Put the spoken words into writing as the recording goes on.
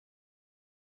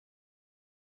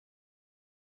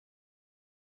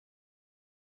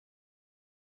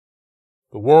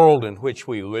The world in which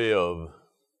we live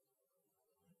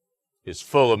is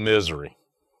full of misery.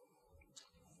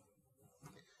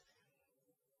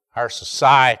 Our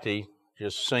society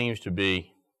just seems to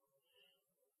be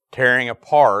tearing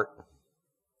apart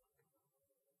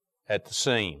at the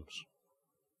seams.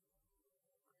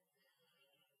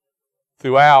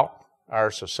 Throughout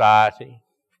our society,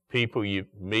 people you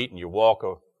meet in your walk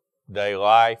of day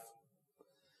life,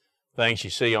 things you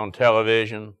see on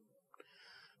television,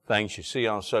 things you see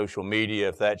on social media,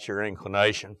 if that's your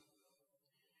inclination,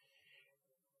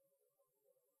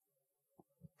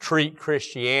 treat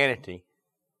Christianity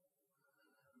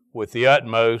with the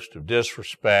utmost of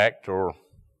disrespect, or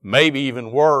maybe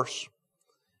even worse,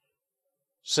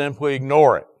 simply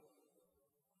ignore it.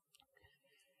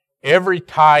 Every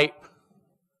type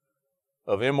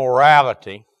of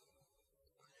immorality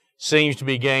seems to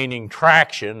be gaining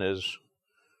traction as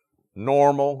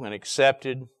normal and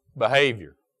accepted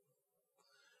behavior.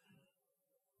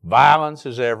 Violence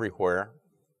is everywhere.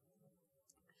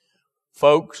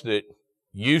 Folks that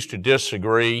used to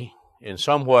disagree in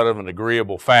somewhat of an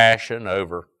agreeable fashion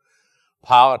over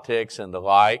politics and the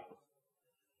like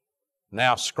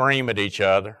now scream at each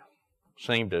other,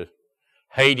 seem to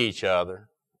hate each other.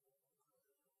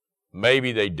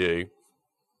 Maybe they do.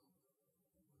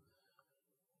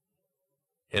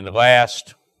 In the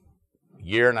last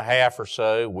year and a half or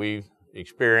so, we've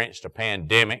experienced a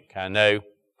pandemic. I know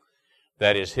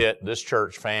that has hit this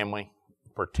church family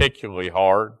particularly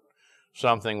hard,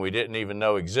 something we didn't even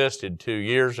know existed 2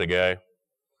 years ago.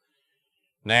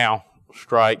 Now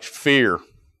strikes fear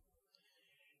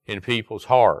in people's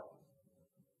heart.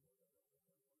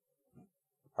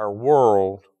 Our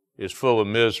world is full of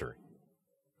misery.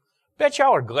 Bet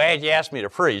y'all are glad you asked me to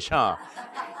preach, huh?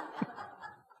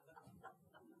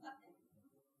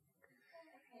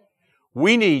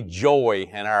 We need joy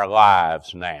in our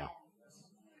lives now,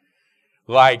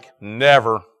 like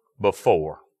never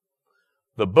before.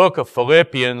 The book of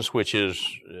Philippians, which is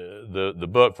the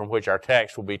book from which our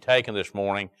text will be taken this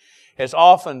morning, has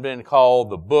often been called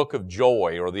the book of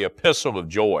joy or the epistle of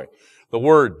joy. The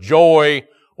word joy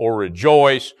or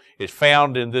rejoice is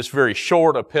found in this very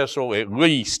short epistle at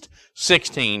least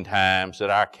 16 times that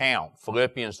I count.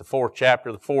 Philippians, the 4th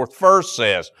chapter, the 4th verse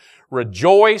says,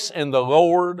 "Rejoice in the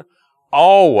Lord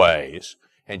always."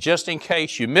 And just in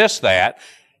case you missed that,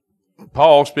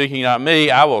 Paul speaking, not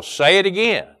me, I will say it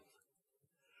again.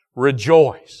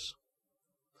 Rejoice.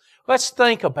 Let's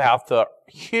think about the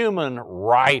human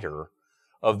writer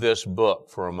of this book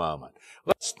for a moment.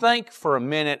 Let's think for a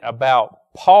minute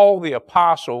about Paul the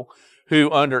Apostle,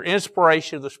 who under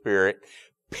inspiration of the Spirit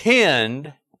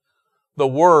penned the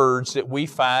words that we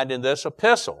find in this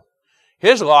epistle.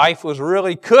 His life was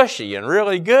really cushy and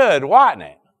really good, wasn't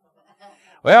it?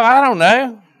 Well, I don't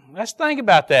know. Let's think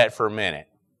about that for a minute.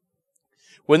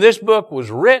 When this book was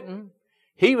written,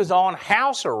 he was on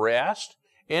house arrest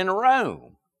in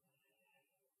Rome.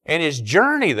 And his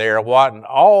journey there wasn't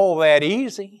all that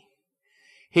easy.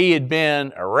 He had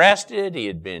been arrested, he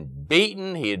had been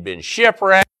beaten, he had been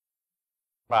shipwrecked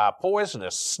by a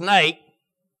poisonous snake.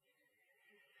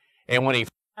 And when he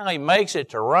finally makes it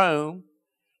to Rome,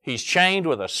 he's chained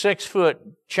with a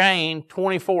 6-foot chain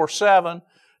 24/7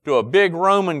 to a big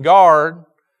Roman guard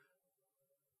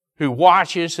who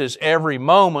watches his every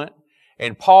moment.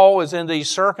 And Paul is in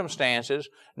these circumstances,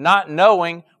 not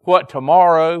knowing what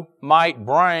tomorrow might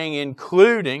bring,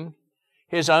 including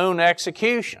his own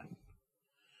execution.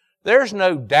 There's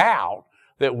no doubt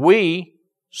that we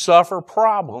suffer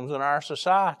problems in our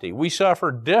society. We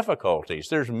suffer difficulties.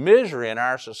 There's misery in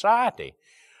our society.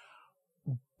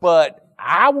 But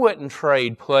I wouldn't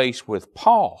trade place with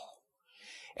Paul.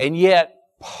 And yet,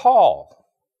 Paul,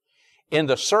 in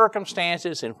the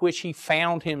circumstances in which he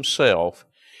found himself,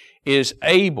 is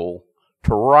able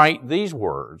to write these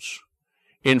words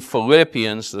in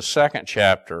Philippians, the 2nd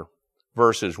chapter,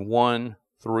 verses 1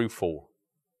 through 4.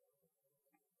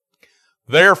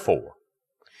 Therefore,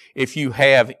 if you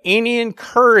have any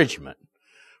encouragement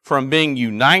from being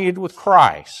united with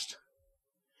Christ,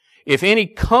 if any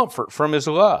comfort from His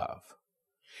love,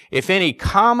 if any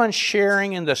common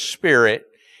sharing in the Spirit,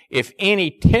 if any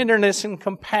tenderness and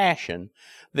compassion,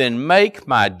 then make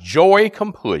my joy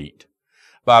complete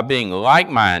by being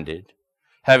like-minded,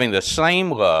 having the same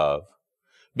love,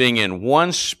 being in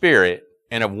one spirit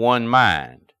and of one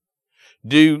mind.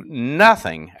 Do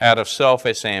nothing out of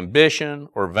selfish ambition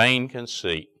or vain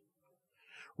conceit.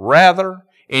 Rather,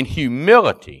 in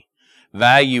humility,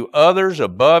 value others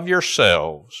above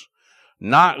yourselves,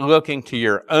 not looking to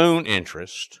your own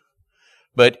interest,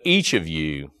 but each of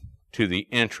you to the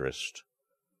interest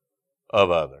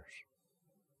of others.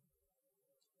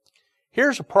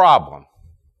 Here's a problem.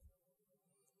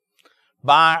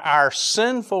 By our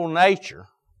sinful nature,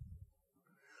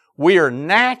 we are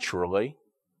naturally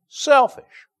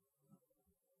selfish.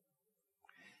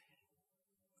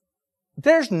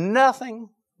 There's nothing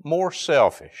more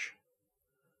selfish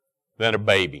than a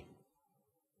baby.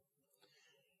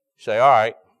 You say, all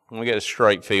right, let me get a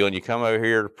straight feeling. You come over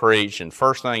here to preach, and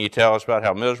first thing you tell us about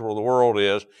how miserable the world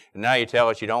is, and now you tell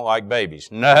us you don't like babies.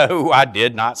 No, I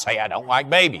did not say I don't like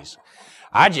babies.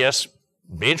 I just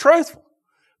being truthful.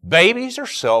 Babies are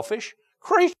selfish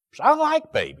creatures. I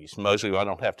like babies. Mostly I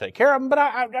don't have to take care of them, but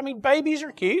I mean, babies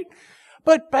are cute,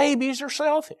 but babies are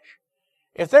selfish.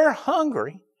 If they're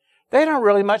hungry, they don't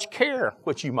really much care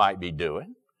what you might be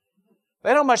doing.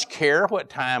 They don't much care what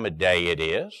time of day it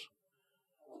is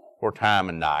or time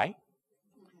of night.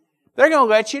 They're going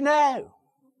to let you know.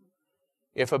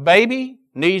 If a baby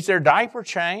needs their diaper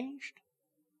changed,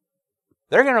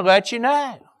 they're going to let you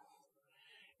know.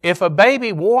 If a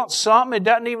baby wants something, it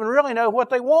doesn't even really know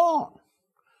what they want.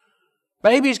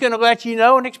 Baby's going to let you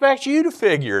know and expect you to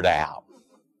figure it out.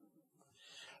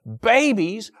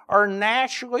 Babies are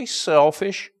naturally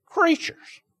selfish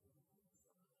creatures.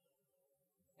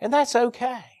 And that's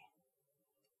okay,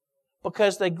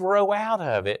 because they grow out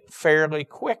of it fairly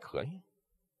quickly.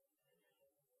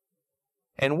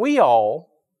 And we all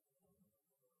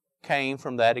came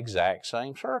from that exact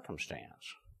same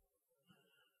circumstance.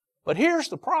 But here's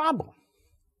the problem.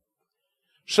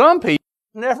 Some people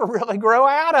never really grow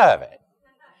out of it.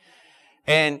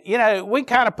 And, you know, we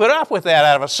kind of put up with that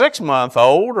out of a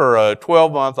 6-month-old or a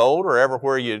 12-month-old or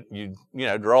everywhere you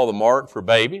draw the mark for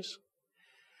babies.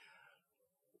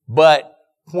 But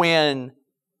when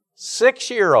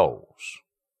 6-year-olds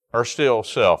are still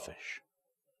selfish,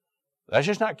 that's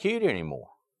just not cute anymore.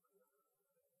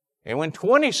 And when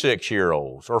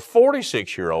 26-year-olds or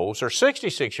 46-year-olds or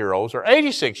 66-year-olds or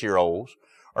 86-year-olds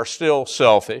are still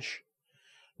selfish,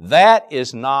 that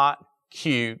is not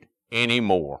cute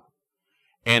anymore.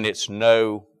 And it's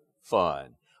no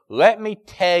fun. Let me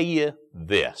tell you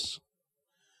this.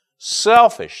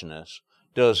 Selfishness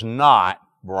does not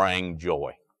bring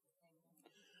joy.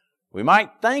 We might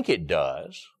think it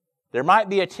does. There might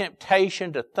be a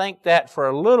temptation to think that for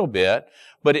a little bit,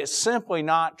 but it's simply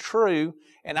not true.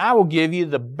 And I will give you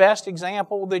the best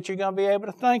example that you're going to be able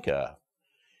to think of.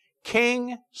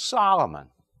 King Solomon.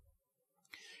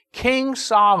 King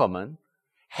Solomon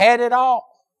had it all.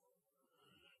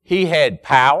 He had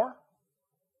power.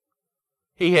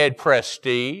 He had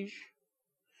prestige.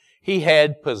 He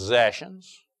had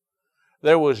possessions.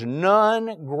 There was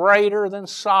none greater than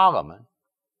Solomon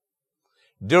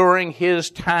during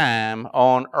his time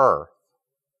on earth.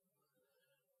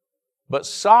 But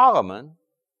Solomon,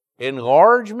 in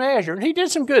large measure, and he did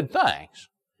some good things,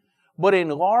 but in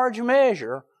large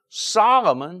measure,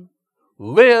 Solomon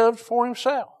lived for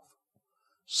himself.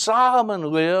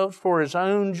 Solomon lived for his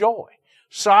own joy.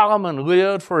 Solomon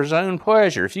lived for his own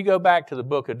pleasure. If you go back to the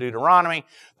book of Deuteronomy,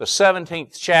 the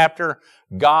 17th chapter,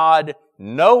 God,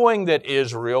 knowing that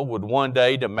Israel would one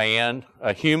day demand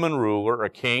a human ruler, a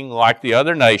king like the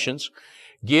other nations,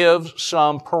 gives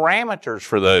some parameters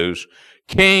for those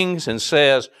kings and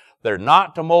says they're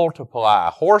not to multiply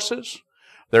horses,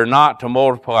 they're not to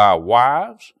multiply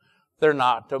wives, they're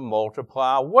not to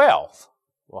multiply wealth.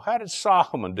 Well, how did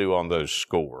Solomon do on those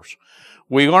scores?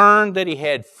 We learned that he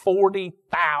had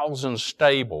 40,000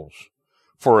 stables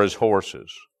for his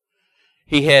horses.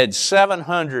 He had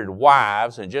 700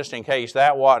 wives, and just in case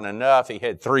that wasn't enough, he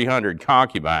had 300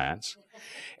 concubines.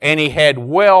 And he had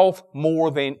wealth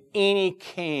more than any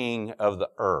king of the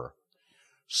earth.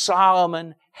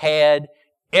 Solomon had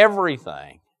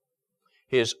everything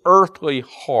his earthly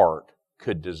heart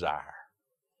could desire.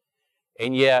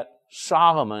 And yet,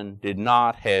 Solomon did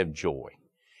not have joy.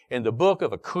 In the book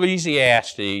of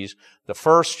Ecclesiastes, the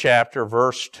first chapter,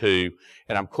 verse 2,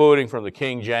 and I'm quoting from the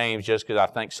King James just because I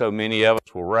think so many of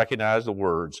us will recognize the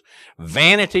words,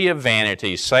 "Vanity of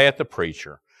vanities, saith the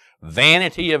preacher,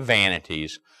 vanity of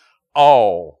vanities,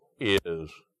 all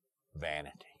is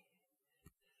vanity."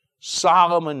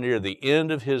 Solomon, near the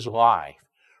end of his life,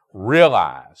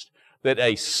 realized that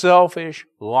a selfish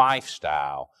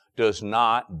lifestyle does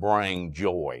not bring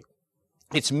joy.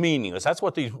 It's meaningless. That's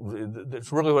really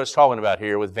what it's talking about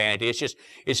here with vanity.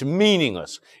 It's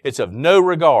meaningless. It's of no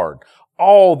regard.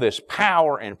 All this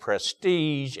power and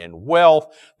prestige and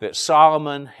wealth that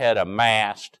Solomon had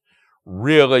amassed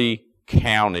really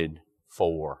counted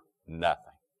for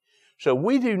nothing. So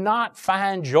we do not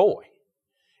find joy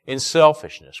in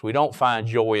selfishness. We don't find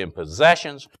joy in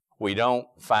possessions. We don't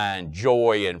find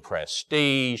joy in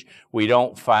prestige. We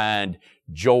don't find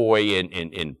joy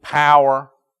in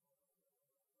power.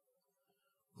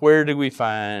 where do we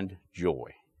find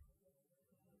joy?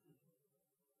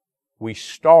 We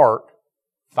start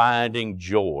finding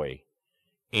joy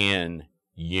in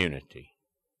unity.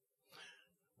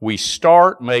 We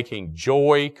start making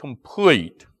joy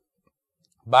complete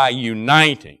by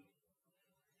uniting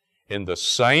in the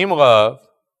same love,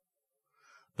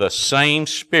 the same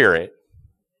spirit,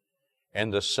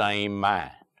 and the same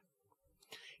mind.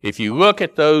 If you look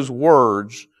at those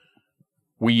words,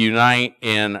 we unite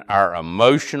in our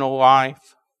emotional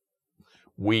life.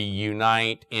 We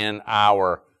unite in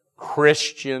our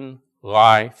Christian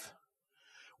life.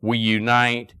 We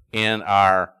unite in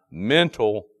our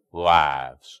mental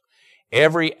lives.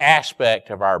 Every aspect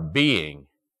of our being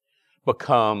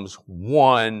becomes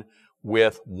one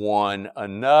with one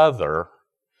another.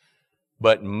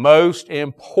 But most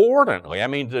importantly, I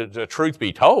mean, the truth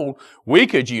be told, we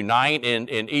could unite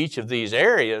in each of these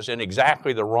areas in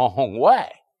exactly the wrong way.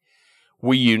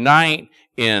 We unite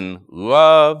in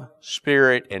love,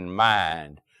 spirit, and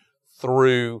mind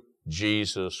through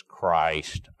Jesus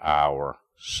Christ, our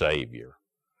Savior.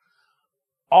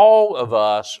 All of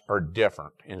us are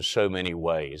different in so many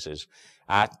ways. As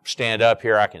I stand up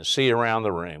here, I can see around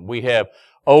the room. We have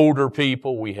older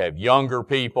people, we have younger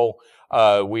people,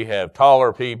 we have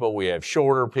taller people, we have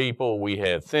shorter people, we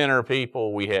have thinner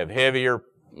people, we have heavier.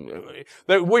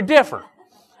 We're different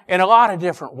in a lot of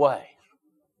different ways.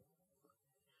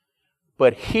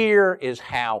 But here is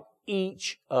how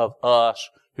each of us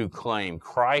who claim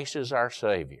Christ as our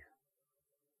Savior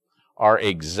are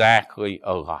exactly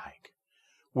alike.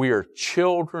 We are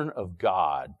children of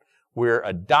God. We're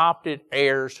adopted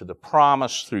heirs to the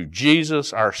promise through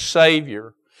Jesus, our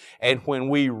Savior. And when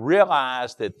we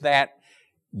realize that that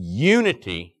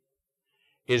unity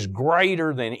is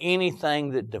greater than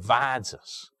anything that divides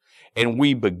us, and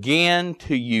we begin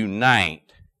to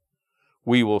unite,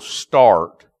 we will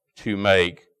start to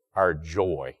make our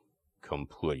joy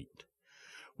complete.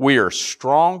 We are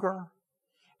stronger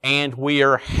and we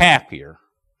are happier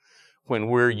when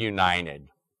we're united.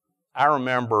 I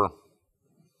remember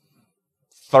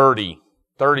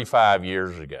 35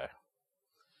 years ago,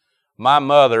 my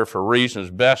mother, for reasons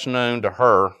best known to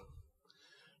her,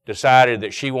 decided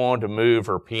that she wanted to move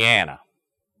her piano.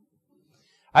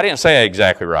 I didn't say that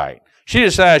exactly right. She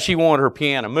decided she wanted her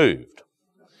piano moved.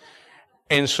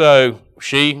 And so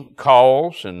she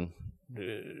calls and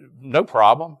no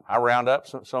problem. I round up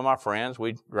some of my friends.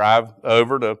 We drive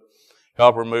over to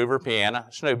help her move her piano.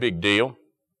 It's no big deal.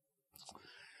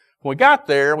 When we got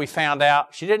there, we found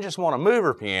out she didn't just want to move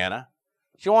her piano.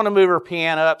 She wanted to move her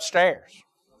piano upstairs.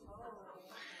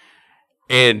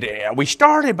 And we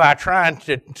started by trying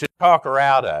to talk her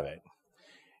out of it.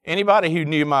 Anybody who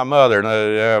knew my mother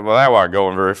knows, well, that wasn't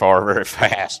going very far, very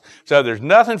fast. So there's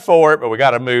nothing for it, but we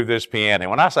got to move this piano.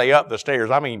 When I say up the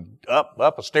stairs, I mean up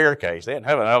a staircase. They didn't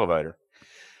have an elevator.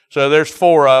 So there's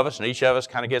 4 of us, and each of us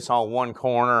kind of gets on one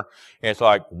corner. And it's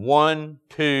like 1,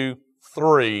 2,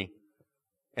 3,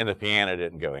 and the piano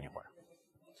didn't go anywhere.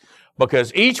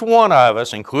 Because each one of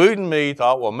us, including me,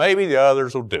 thought, well, maybe the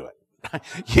others will do it.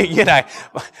 You know,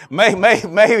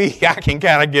 maybe I can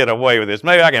kind of get away with this.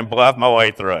 Maybe I can bluff my way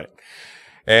through it.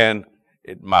 And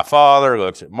my father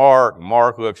looks at Mark.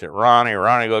 Mark looks at Ronnie.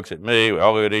 Ronnie looks at me. We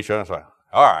all look at each other and say,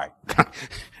 all right,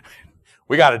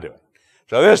 we got to do it.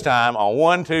 So this time, on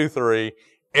 1, 2, 3,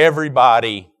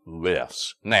 everybody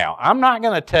lifts. Now, I'm not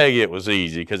going to tell you it was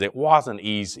easy because it wasn't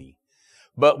easy.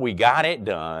 But we got it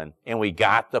done, and we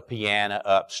got the piano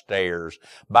upstairs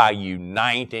by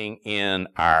uniting in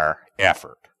our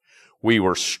effort. We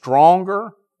were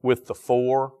stronger with the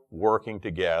 4 working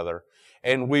together,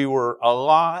 and we were a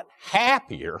lot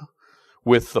happier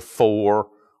with the 4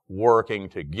 working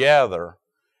together.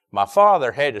 My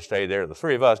father had to stay there. The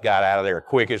 3 of us got out of there as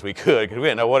quick as we could because we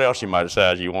didn't know what else you might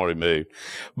decide you wanted moved.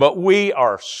 But we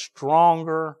are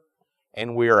stronger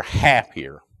and we are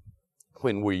happier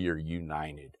when we are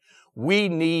united. We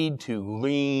need to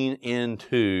lean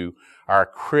into our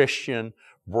Christian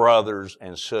brothers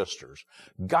and sisters.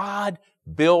 God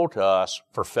built us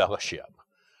for fellowship.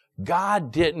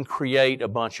 God didn't create a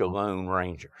bunch of lone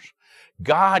rangers.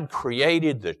 God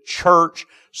created the church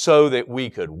so that we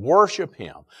could worship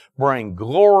Him, bring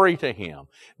glory to Him,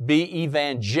 be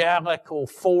evangelical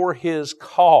for His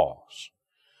cause.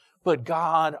 But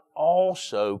God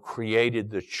also created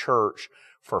the church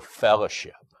for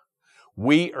fellowship.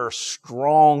 We are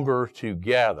stronger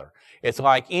together. It's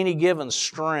like any given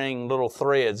string, little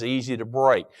threads, easy to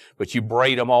break, but you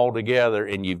braid them all together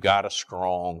and you've got a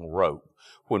strong rope.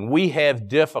 When we have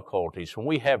difficulties, when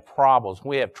we have problems, when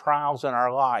we have trials in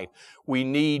our life, we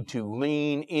need to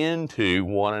lean into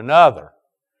one another.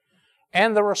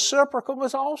 And the reciprocal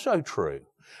is also true.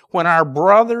 When our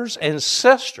brothers and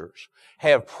sisters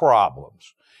have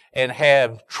problems and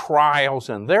have trials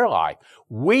in their life,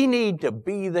 we need to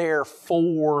be there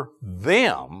for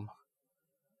them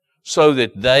so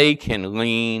that they can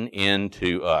lean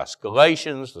into us.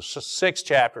 Galatians, the 6th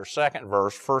chapter, 2nd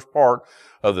verse, first part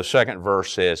of the 2nd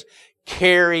verse says,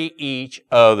 carry each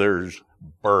other's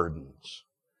burdens.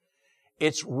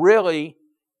 It's really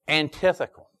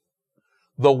antithetical.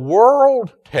 The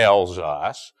world tells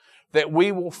us that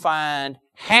we will find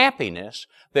happiness,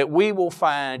 that we will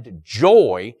find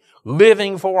joy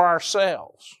living for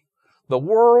ourselves. The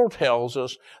world tells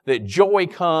us that joy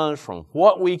comes from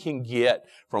what we can get,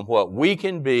 from what we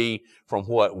can be, from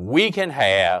what we can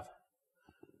have.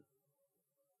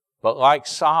 But like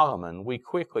Solomon, we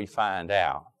quickly find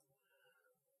out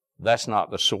that's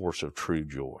not the source of true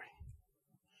joy.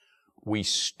 We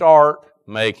start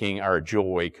making our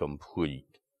joy complete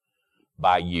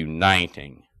by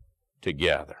uniting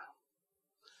together.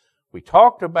 We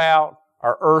talked about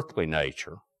our earthly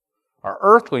nature. Our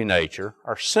earthly nature,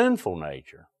 our sinful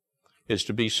nature, is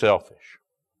to be selfish.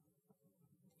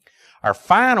 Our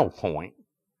final point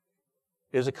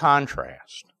is a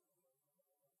contrast.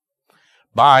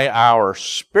 By our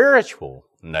spiritual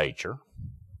nature,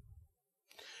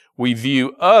 we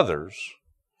view others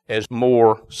as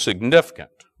more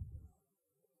significant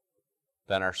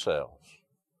than ourselves.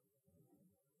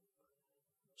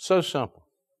 So simple.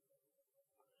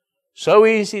 So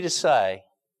easy to say,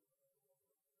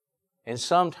 and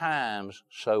sometimes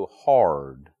so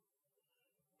hard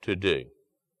to do.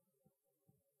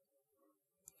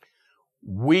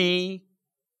 We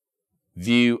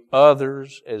view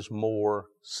others as more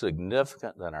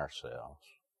significant than ourselves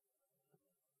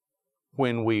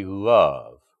when we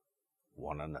love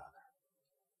one another.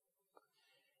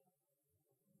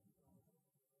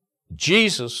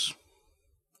 Jesus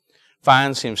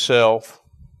finds himself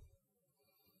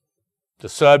the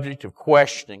subject of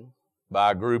questioning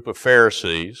by a group of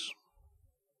Pharisees.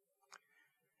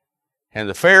 And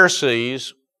the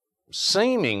Pharisees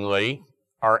seemingly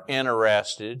are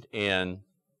interested in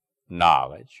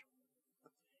knowledge.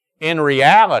 In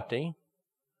reality,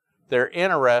 they're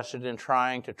interested in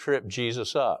trying to trip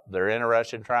Jesus up. They're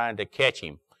interested in trying to catch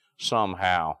him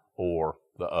somehow or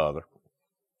the other.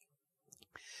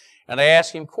 And they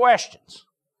ask him questions.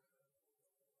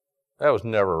 That was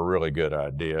never a really good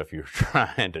idea if you're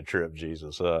trying to trip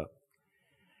Jesus up.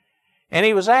 And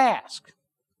he was asked,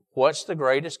 what's the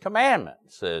greatest commandment?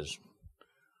 It says,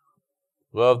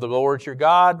 love the Lord your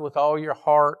God with all your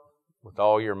heart, with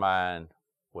all your mind,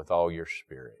 with all your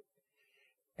spirit.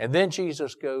 And then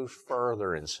Jesus goes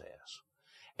further and says,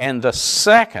 and the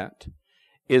second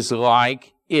is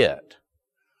like it.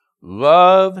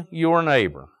 Love your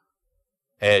neighbor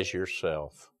as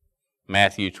yourself.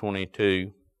 Matthew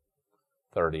 22:39.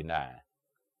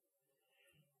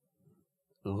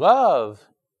 Love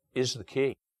is the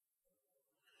key.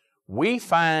 We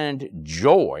find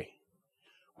joy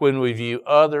when we view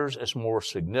others as more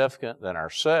significant than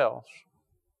ourselves.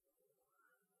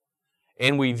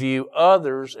 And we view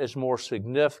others as more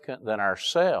significant than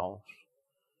ourselves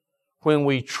when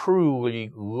we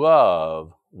truly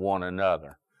love one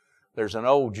another. There's an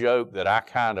old joke that I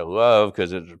kind of love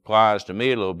because it applies to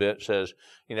me a little bit. It says,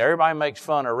 everybody makes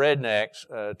fun of rednecks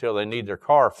till they need their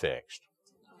car fixed.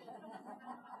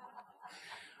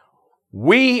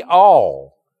 We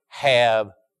all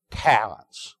have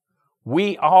talents.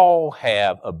 We all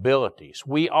have abilities.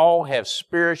 We all have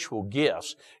spiritual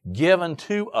gifts given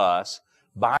to us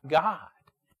by God.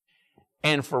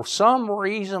 And for some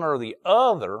reason or the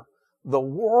other, the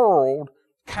world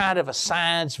kind of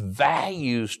assigns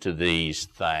values to these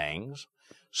things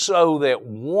so that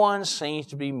one seems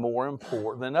to be more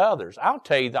important than others. I'll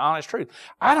tell you the honest truth.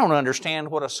 I don't understand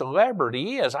what a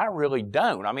celebrity is. I really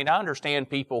don't. I understand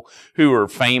people who are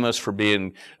famous for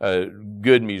being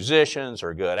good musicians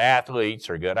or good athletes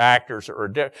or good actors,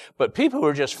 but people who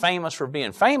are just famous for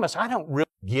being famous, I don't really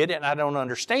get it and I don't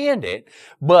understand it.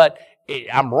 But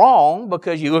I'm wrong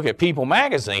because you look at People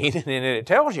magazine and it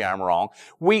tells you I'm wrong.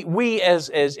 We as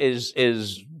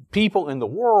people in the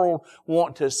world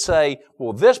want to say,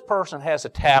 well, this person has a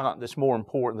talent that's more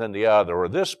important than the other, or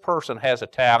this person has a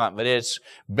talent, but it's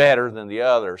better than the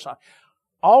other. So,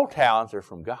 all talents are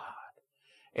from God.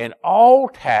 And all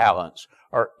talents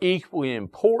are equally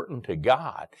important to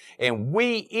God. And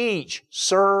we each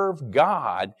serve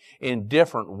God in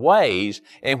different ways.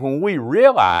 And when we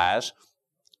realize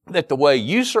that the way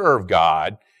you serve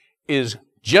God is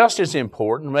just as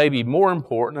important, maybe more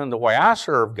important than the way I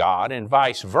serve God, and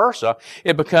vice versa,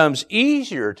 it becomes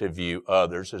easier to view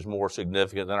others as more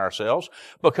significant than ourselves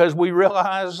because we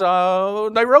realize they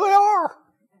really are.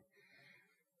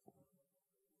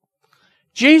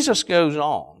 Jesus goes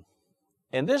on,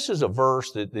 and this is a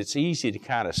verse that's easy to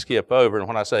kind of skip over, and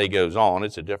when I say he goes on,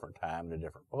 it's a different time and a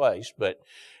different place, but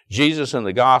Jesus in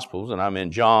the Gospels, and I'm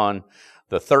in John,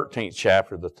 the 13th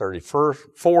chapter, the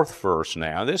 34th verse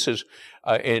now. This is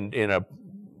in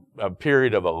a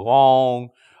period of a long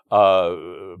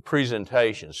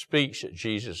presentation, speech that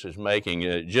Jesus is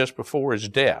making just before his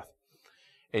death.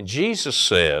 And Jesus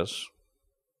says,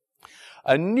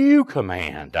 "A new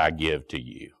command I give to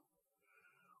you.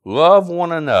 Love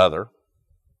one another.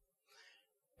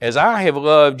 As I have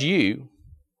loved you,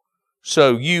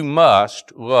 so you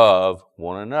must love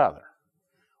one another."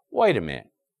 Wait a minute.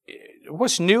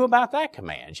 What's new about that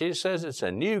command? Jesus says it's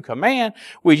a new command.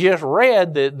 We just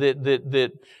read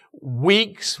that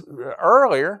weeks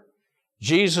earlier,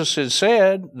 Jesus had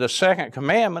said the second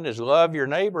commandment is love your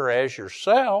neighbor as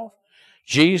yourself.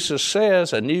 Jesus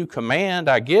says, "A new command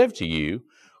I give to you,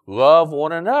 love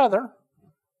one another."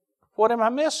 What am I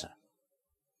missing?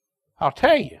 I'll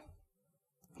tell you.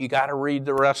 You got to read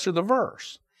the rest of the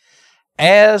verse.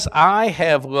 "As I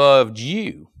have loved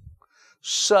you,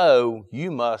 so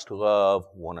you must love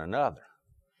one another."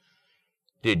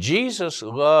 Did Jesus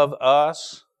love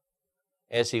us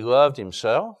as he loved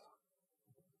himself?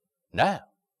 No.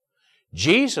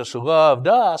 Jesus loved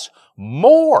us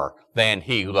more than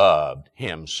he loved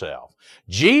himself.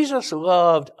 Jesus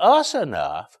loved us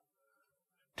enough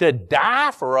to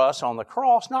die for us on the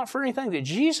cross, not for anything that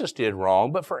Jesus did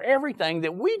wrong, but for everything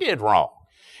that we did wrong.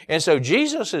 And so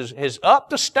Jesus has upped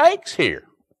the stakes here.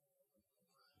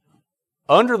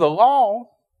 Under the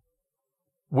law,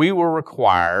 we were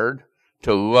required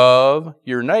to love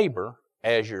your neighbor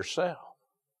as yourself.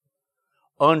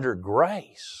 Under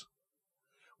grace,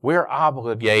 we're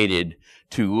obligated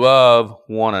to love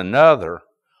one another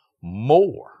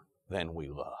more than we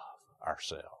love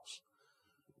ourselves.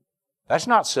 That's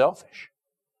not selfish.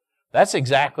 That's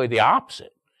exactly the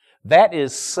opposite. That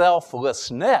is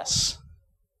selflessness.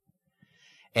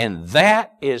 And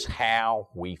that is how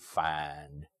we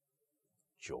find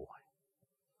joy.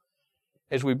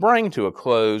 As we bring to a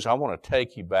close, I want to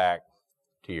take you back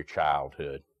to your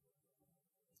childhood.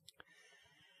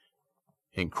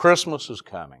 And Christmas is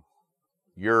coming.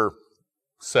 You're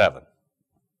 7,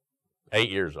 8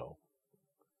 years old.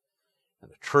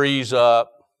 And the tree's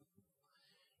up,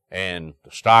 and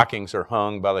the stockings are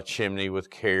hung by the chimney with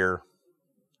care.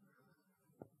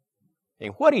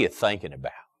 And what are you thinking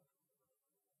about?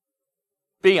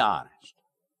 Be honest.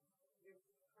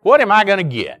 What am I going to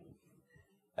get?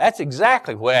 That's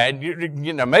exactly what,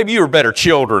 maybe you were better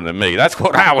children than me. That's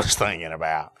what I was thinking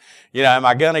about. Am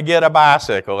I going to get a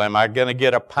bicycle? Am I going to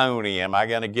get a pony? Am I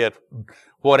going to get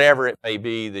whatever it may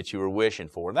be that you were wishing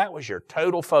for? That was your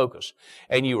total focus.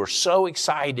 And you were so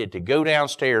excited to go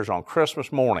downstairs on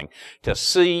Christmas morning to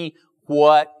see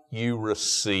what you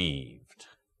received.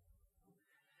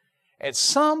 At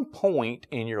some point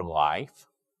in your life,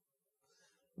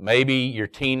 maybe your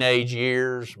teenage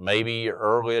years, maybe your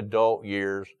early adult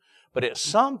years, but at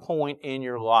some point in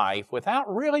your life,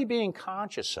 without really being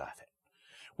conscious of it,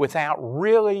 without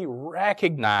really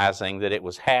recognizing that it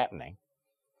was happening,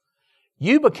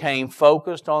 you became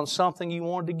focused on something you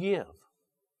wanted to give.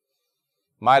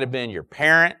 Might have been your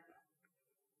parent,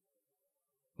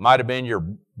 might have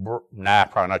been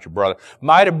probably not your brother,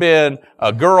 might have been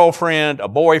a girlfriend, a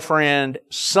boyfriend,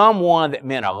 someone that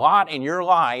meant a lot in your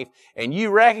life, and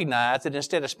you recognized that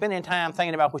instead of spending time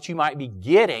thinking about what you might be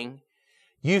getting,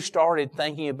 you started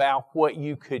thinking about what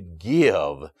you could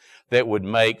give that would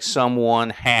make someone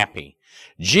happy.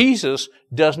 Jesus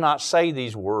does not say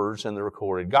these words in the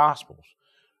recorded Gospels.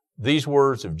 These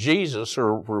words of Jesus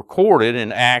are recorded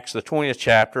in Acts, the 20th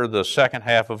chapter, the second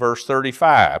half of verse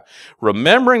 35.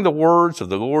 Remembering the words of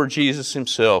the Lord Jesus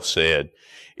himself said,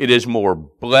 "It is more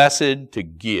blessed to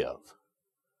give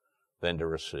than to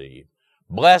receive."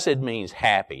 Blessed means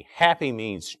happy. Happy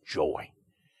means joy.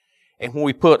 And when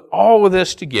we put all of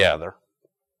this together,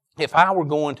 if I were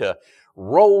going to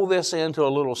roll this into a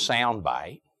little sound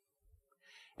bite,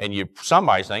 and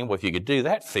somebody's thinking, well, if you could do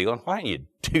that feeling, why didn't you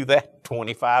do that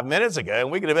 25 minutes ago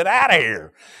and we could have been out of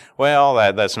here? Well,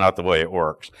 that's not the way it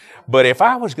works. But if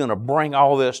I was going to bring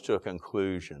all this to a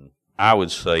conclusion, I would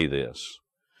say this.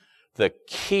 The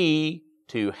key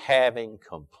to having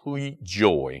complete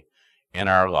joy in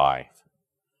our life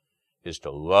is to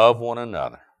love one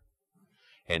another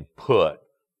and put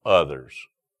others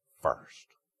first.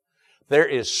 There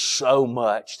is so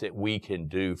much that we can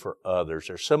do for others.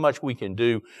 There's so much we can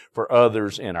do for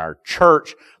others in our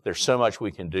church. There's so much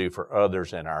we can do for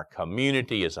others in our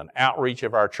community as an outreach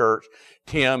of our church.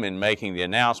 Tim, in making the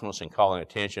announcements and calling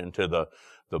attention to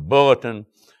the bulletin,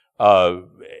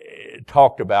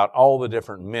 talked about all the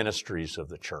different ministries of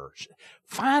the church.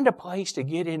 Find a place to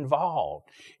get involved.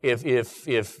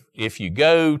 If you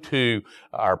go to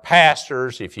our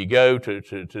pastors, if you go to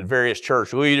various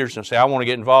church leaders and say, I want to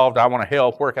get involved, I want to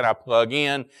help, where can I plug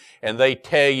in? And they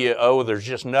tell you, oh, there's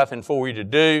just nothing for you to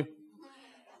do.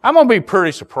 I'm going to be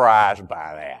pretty surprised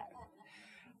by that.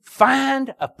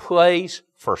 Find a place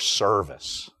for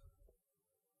service,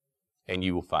 and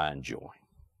you will find joy.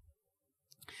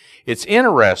 It's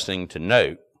interesting to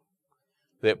note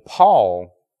that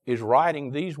Paul is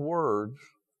writing these words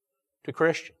to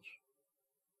Christians.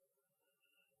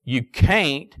 You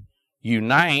can't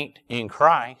unite in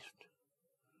Christ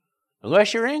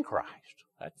unless you're in Christ.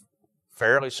 That's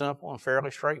fairly simple and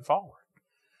fairly straightforward.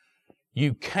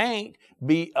 You can't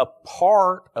be a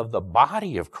part of the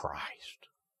body of Christ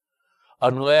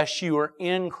unless you are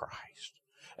in Christ,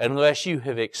 unless you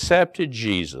have accepted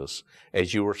Jesus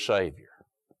as your Savior.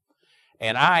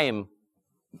 And I don't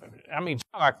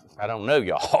know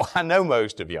y'all. I know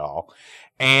most of y'all.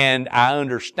 And I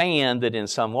understand that in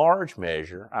some large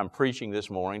measure, I'm preaching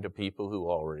this morning to people who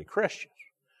are already Christians.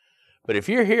 But if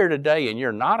you're here today and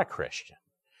you're not a Christian,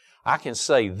 I can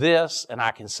say this, and I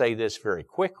can say this very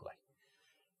quickly.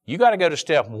 You got to go to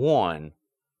step 1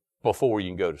 before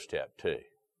you can go to step 2.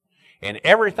 And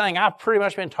everything I've pretty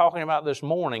much been talking about this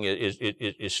morning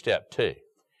is step 2.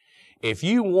 If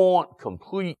you want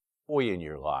complete joy in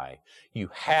your life,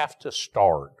 you have to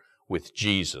start with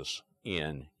Jesus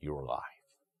in your life.